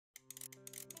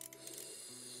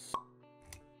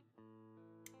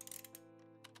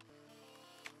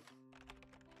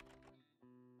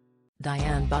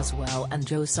Dianne Buswell and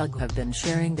Joe Sugg have been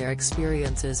sharing their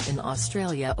experiences in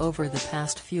Australia over the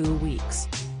past few weeks.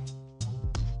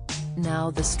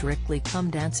 Now the Strictly Come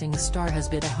Dancing star has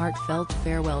bid a heartfelt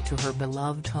farewell to her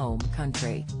beloved home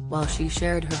country, while she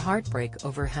shared her heartbreak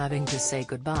over having to say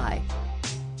goodbye.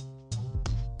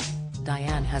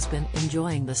 Dianne has been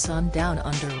enjoying the sun down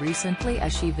under recently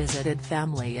as she visited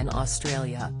family in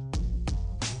Australia.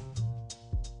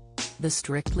 The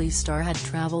Strictly star had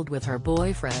travelled with her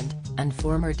boyfriend, and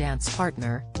former dance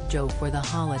partner, Joe, for the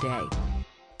holiday.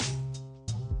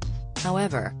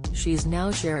 However, she's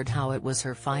now shared how it was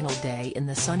her final day in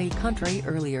the sunny country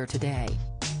earlier today.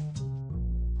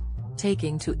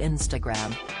 Taking to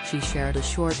Instagram, she shared a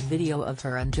short video of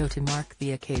her and Joe to mark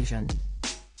the occasion.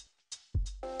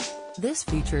 This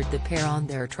featured the pair on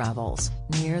their travels,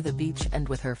 near the beach and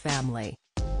with her family.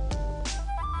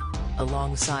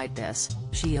 Alongside this,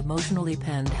 she emotionally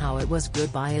penned how it was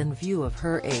goodbye in view of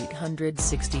her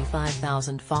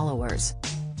 865,000 followers.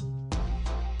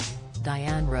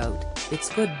 Dianne wrote, "It's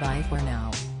goodbye for now.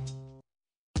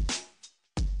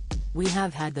 We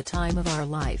have had the time of our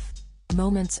life.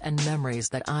 Moments and memories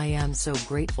that I am so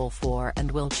grateful for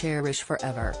and will cherish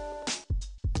forever.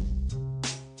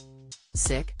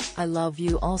 Sick, I love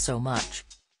you all so much.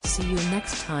 See you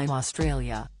next time,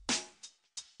 Australia."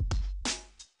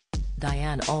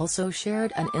 Dianne also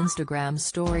shared an Instagram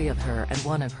story of her and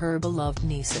one of her beloved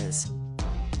nieces.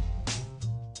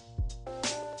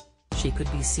 She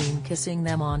could be seen kissing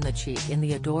them on the cheek in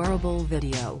the adorable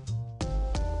video.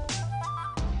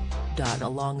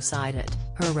 Alongside it,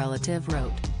 her relative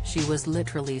wrote, "She was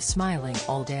literally smiling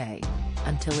all day.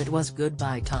 Until it was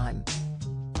goodbye time."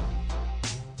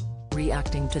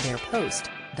 Reacting to their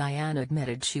post, Dianne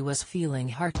admitted she was feeling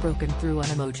heartbroken through an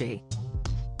emoji.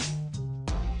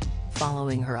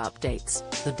 Following her updates,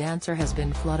 the dancer has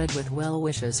been flooded with well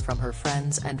wishes from her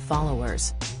friends and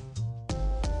followers.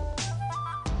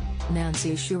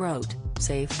 Nancy She wrote,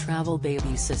 "Safe travel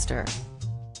baby sister.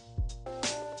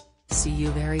 See you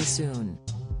very soon."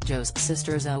 Joe's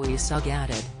sister Joe Sugg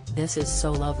added, "This is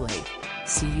so lovely.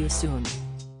 See you soon."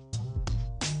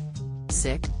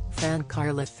 Sick, fan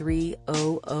Carla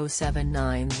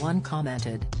 300791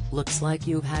 commented, "Looks like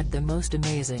you've had the most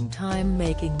amazing time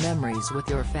making memories with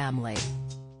your family."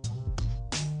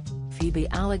 Phoebe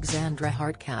Alexandra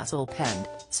Hardcastle penned,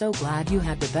 "So glad you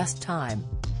had the best time.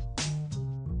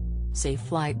 Safe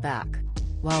flight back."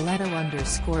 While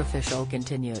Leto_official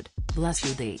continued, "Bless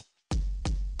you Dee.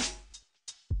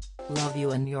 Love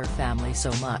you and your family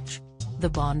so much. The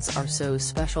bonds are so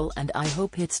special and I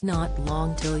hope it's not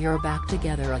long till you're back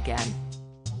together again.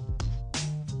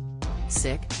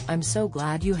 Sick, I'm so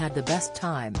glad you had the best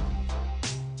time."